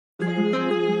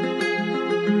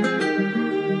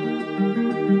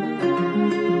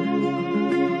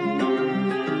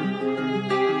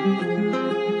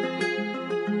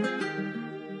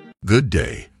Good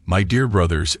day, my dear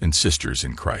brothers and sisters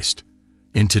in Christ.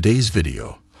 In today's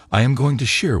video, I am going to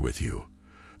share with you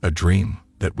a dream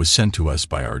that was sent to us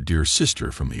by our dear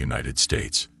sister from the United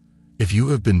States. If you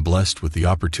have been blessed with the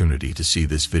opportunity to see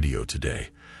this video today,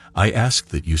 I ask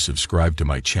that you subscribe to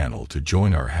my channel to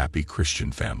join our happy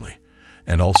Christian family,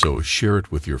 and also share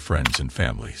it with your friends and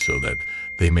family so that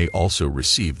they may also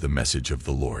receive the message of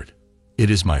the Lord. It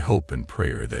is my hope and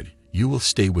prayer that you will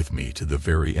stay with me to the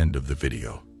very end of the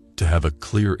video to have a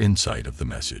clear insight of the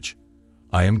message.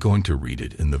 I am going to read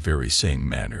it in the very same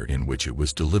manner in which it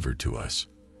was delivered to us.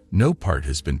 No part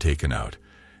has been taken out,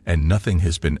 and nothing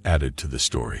has been added to the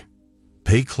story.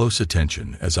 Pay close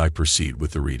attention as I proceed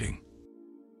with the reading.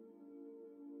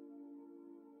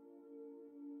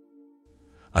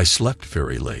 I slept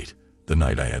very late the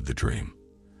night I had the dream,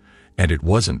 and it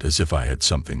wasn't as if I had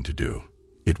something to do.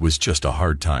 It was just a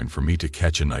hard time for me to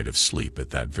catch a night of sleep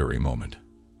at that very moment.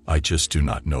 I just do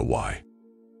not know why.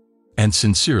 And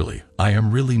sincerely, I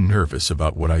am really nervous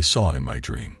about what I saw in my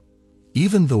dream.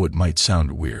 Even though it might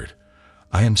sound weird,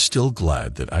 I am still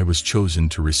glad that I was chosen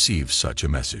to receive such a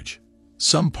message.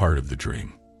 Some part of the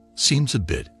dream seems a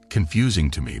bit confusing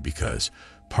to me because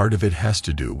part of it has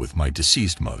to do with my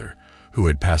deceased mother, who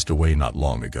had passed away not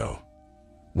long ago.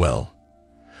 Well,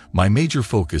 my major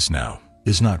focus now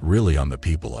is not really on the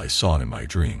people I saw in my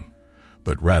dream,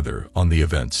 but rather on the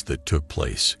events that took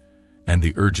place and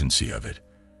the urgency of it.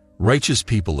 Righteous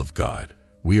people of God,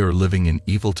 we are living in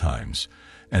evil times,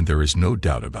 and there is no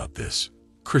doubt about this.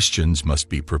 Christians must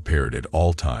be prepared at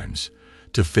all times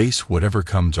to face whatever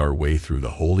comes our way through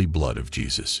the holy blood of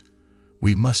Jesus.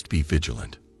 We must be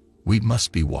vigilant. We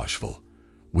must be watchful.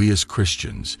 We as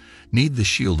Christians need the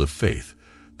shield of faith,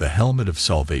 the helmet of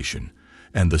salvation,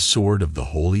 and the sword of the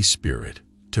Holy Spirit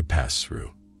to pass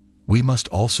through. We must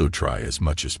also try as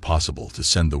much as possible to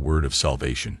send the word of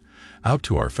salvation out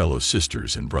to our fellow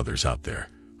sisters and brothers out there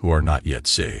who are not yet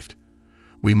saved.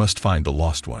 We must find the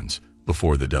lost ones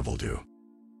before the devil do.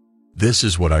 This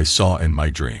is what I saw in my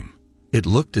dream. It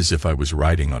looked as if I was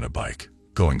riding on a bike,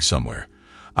 going somewhere.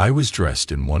 I was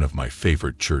dressed in one of my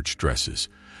favorite church dresses,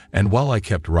 and while I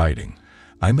kept riding,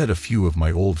 I met a few of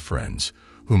my old friends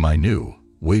whom I knew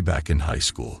way back in high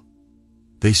school.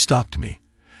 They stopped me,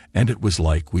 and it was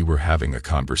like we were having a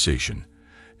conversation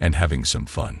and having some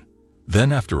fun.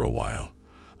 Then after a while,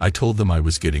 I told them I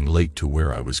was getting late to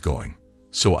where I was going,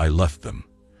 so I left them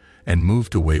and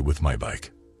moved away with my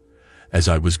bike. As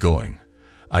I was going,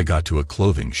 I got to a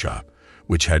clothing shop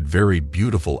which had very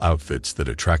beautiful outfits that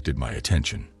attracted my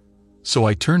attention. So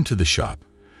I turned to the shop,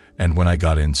 and when I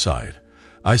got inside,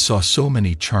 I saw so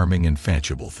many charming and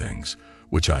fashionable things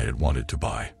which I had wanted to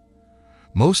buy.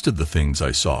 Most of the things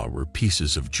I saw were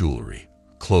pieces of jewelry,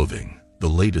 clothing, the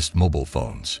latest mobile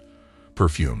phones,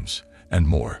 perfumes, and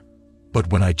more.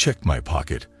 But when I checked my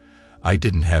pocket, I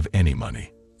didn't have any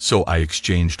money, so I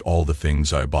exchanged all the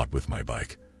things I bought with my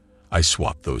bike. I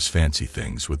swapped those fancy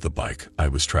things with the bike I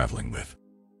was traveling with.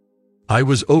 I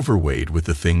was overweight with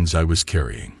the things I was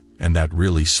carrying, and that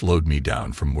really slowed me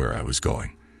down from where I was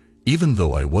going. Even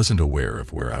though I wasn't aware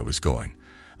of where I was going,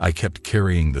 I kept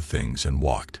carrying the things and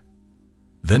walked.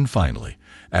 Then finally,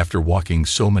 after walking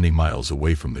so many miles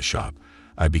away from the shop,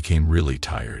 I became really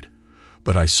tired.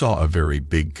 But I saw a very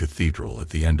big cathedral at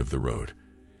the end of the road,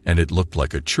 and it looked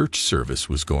like a church service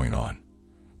was going on.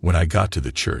 When I got to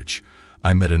the church,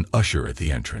 I met an usher at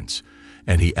the entrance,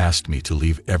 and he asked me to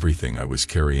leave everything I was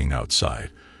carrying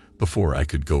outside before I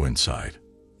could go inside.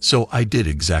 So I did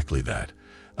exactly that.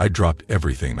 I dropped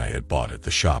everything I had bought at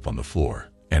the shop on the floor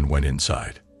and went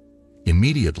inside.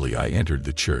 Immediately I entered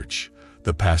the church.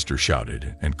 The pastor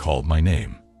shouted and called my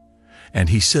name. And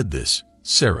he said this,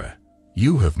 "Sarah,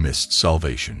 you have missed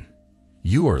salvation.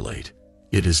 You are late.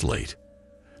 It is late."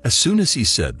 As soon as he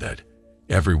said that,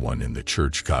 everyone in the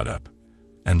church got up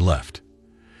and left.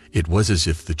 It was as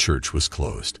if the church was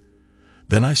closed.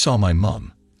 Then I saw my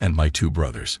mom and my two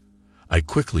brothers. I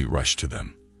quickly rushed to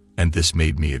them, and this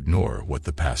made me ignore what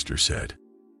the pastor said.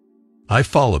 I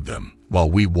followed them while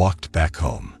we walked back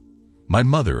home. My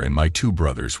mother and my two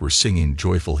brothers were singing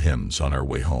joyful hymns on our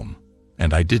way home,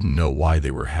 and I didn't know why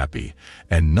they were happy,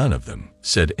 and none of them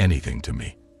said anything to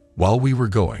me. While we were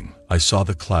going, I saw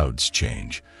the clouds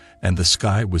change, and the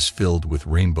sky was filled with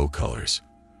rainbow colors.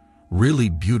 Really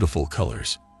beautiful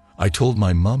colors. I told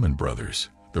my mom and brothers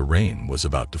the rain was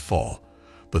about to fall,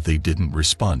 but they didn't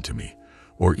respond to me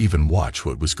or even watch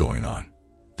what was going on.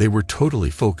 They were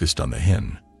totally focused on the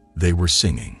hymn they were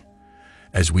singing.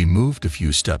 As we moved a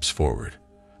few steps forward,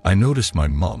 I noticed my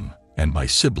mom and my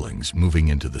siblings moving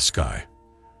into the sky.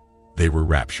 They were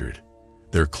raptured.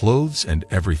 Their clothes and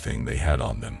everything they had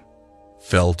on them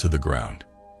fell to the ground.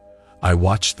 I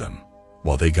watched them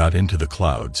while they got into the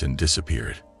clouds and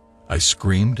disappeared. I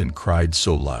screamed and cried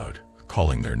so loud,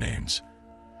 calling their names,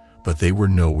 but they were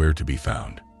nowhere to be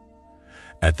found.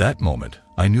 At that moment,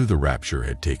 I knew the rapture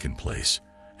had taken place,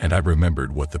 and I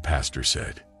remembered what the pastor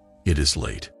said. It is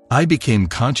late. I became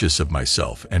conscious of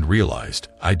myself and realized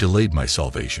I delayed my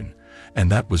salvation,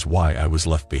 and that was why I was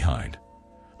left behind.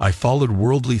 I followed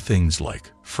worldly things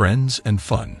like friends and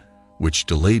fun, which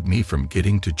delayed me from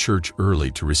getting to church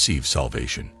early to receive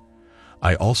salvation.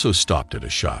 I also stopped at a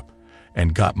shop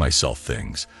and got myself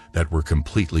things that were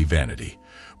completely vanity,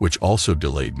 which also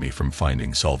delayed me from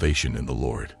finding salvation in the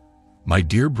Lord. My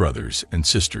dear brothers and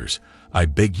sisters, I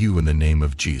beg you in the name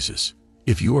of Jesus,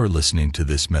 if you are listening to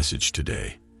this message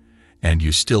today, and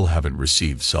you still haven't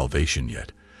received salvation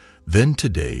yet, then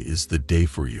today is the day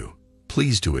for you.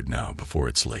 Please do it now before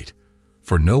it's late,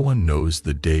 for no one knows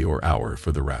the day or hour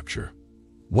for the rapture.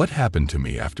 What happened to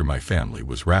me after my family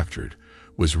was raptured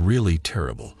was really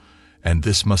terrible, and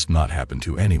this must not happen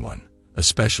to anyone,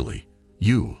 especially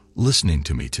you listening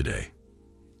to me today.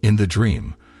 In the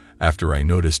dream, after I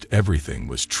noticed everything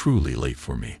was truly late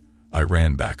for me, I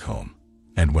ran back home,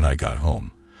 and when I got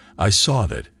home, I saw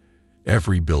that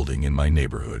every building in my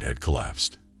neighborhood had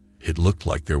collapsed. It looked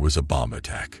like there was a bomb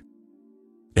attack.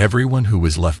 Everyone who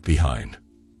was left behind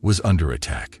was under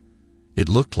attack. It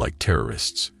looked like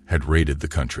terrorists had raided the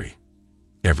country.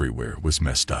 Everywhere was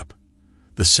messed up.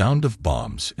 The sound of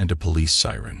bombs and a police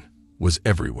siren was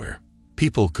everywhere.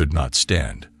 People could not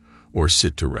stand or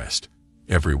sit to rest.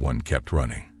 Everyone kept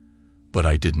running. But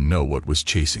I didn't know what was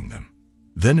chasing them.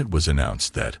 Then it was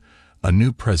announced that a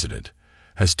new president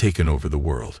has taken over the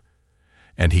world,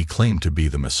 and he claimed to be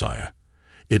the Messiah.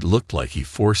 It looked like he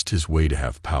forced his way to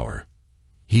have power.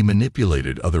 He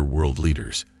manipulated other world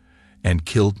leaders and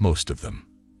killed most of them.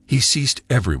 He ceased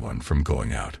everyone from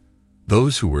going out.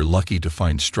 Those who were lucky to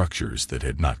find structures that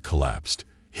had not collapsed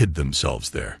hid themselves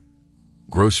there.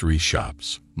 Grocery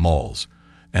shops, malls,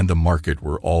 and the market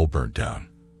were all burnt down.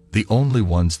 The only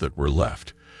ones that were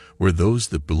left were those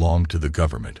that belonged to the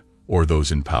government or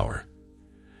those in power.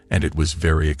 And it was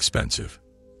very expensive.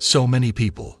 So many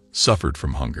people suffered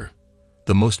from hunger.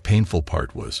 The most painful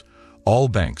part was all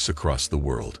banks across the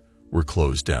world were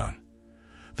closed down.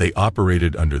 They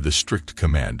operated under the strict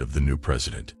command of the new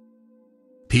president.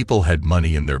 People had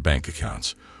money in their bank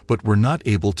accounts, but were not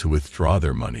able to withdraw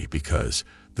their money because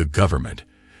the government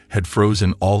had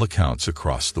frozen all accounts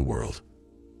across the world.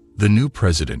 The new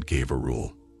president gave a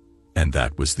rule, and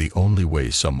that was the only way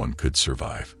someone could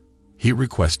survive. He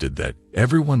requested that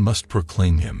everyone must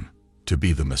proclaim him to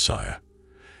be the Messiah,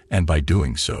 and by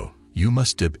doing so, you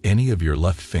must dip any of your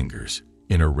left fingers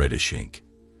in a reddish ink.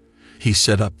 He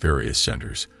set up various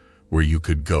centers where you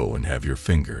could go and have your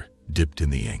finger dipped in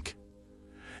the ink.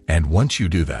 And once you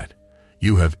do that,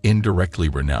 you have indirectly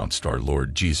renounced our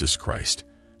Lord Jesus Christ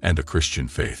and the Christian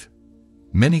faith.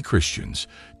 Many Christians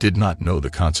did not know the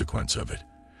consequence of it,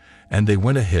 and they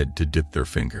went ahead to dip their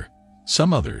finger.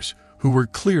 Some others, who were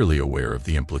clearly aware of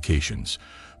the implications,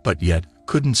 but yet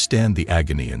couldn't stand the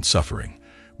agony and suffering,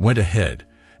 went ahead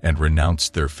and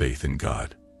renounced their faith in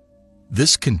God.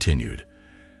 This continued,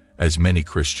 as many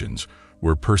Christians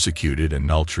were persecuted and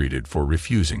maltreated for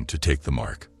refusing to take the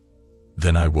mark.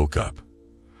 Then I woke up.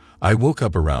 I woke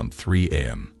up around 3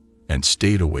 a.m. and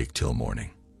stayed awake till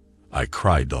morning. I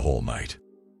cried the whole night.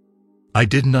 I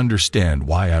didn't understand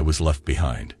why I was left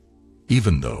behind,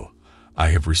 even though I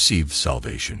have received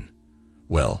salvation.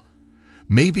 Well,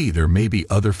 maybe there may be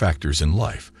other factors in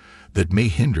life that may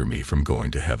hinder me from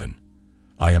going to heaven.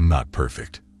 I am not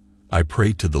perfect. I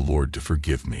pray to the Lord to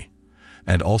forgive me,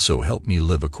 and also help me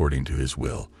live according to His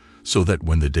will, so that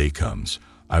when the day comes,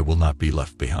 I will not be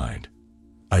left behind.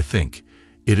 I think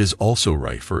it is also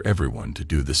right for everyone to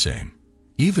do the same.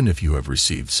 Even if you have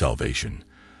received salvation,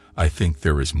 I think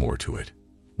there is more to it.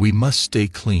 We must stay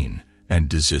clean and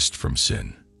desist from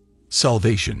sin.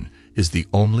 Salvation is the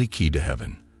only key to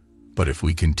heaven. But if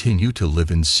we continue to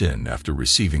live in sin after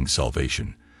receiving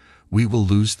salvation, we will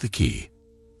lose the key.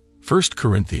 1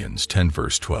 Corinthians 10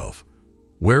 verse 12.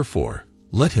 Wherefore,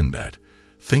 let him that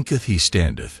thinketh he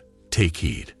standeth take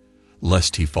heed,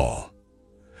 lest he fall.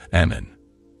 Amen.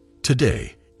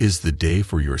 Today is the day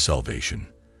for your salvation.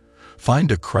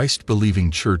 Find a Christ-believing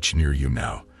church near you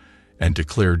now and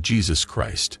declare Jesus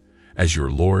Christ as your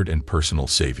Lord and personal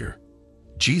Savior.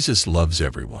 Jesus loves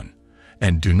everyone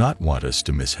and do not want us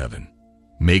to miss heaven.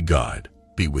 May God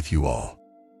be with you all.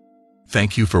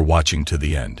 Thank you for watching to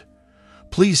the end.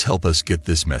 Please help us get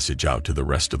this message out to the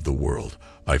rest of the world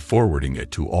by forwarding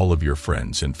it to all of your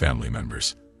friends and family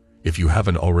members. If you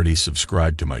haven't already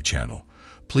subscribed to my channel,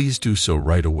 please do so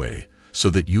right away so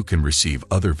that you can receive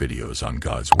other videos on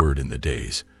God's Word in the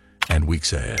days and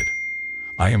weeks ahead.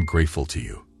 I am grateful to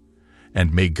you,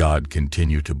 and may God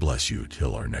continue to bless you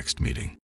till our next meeting.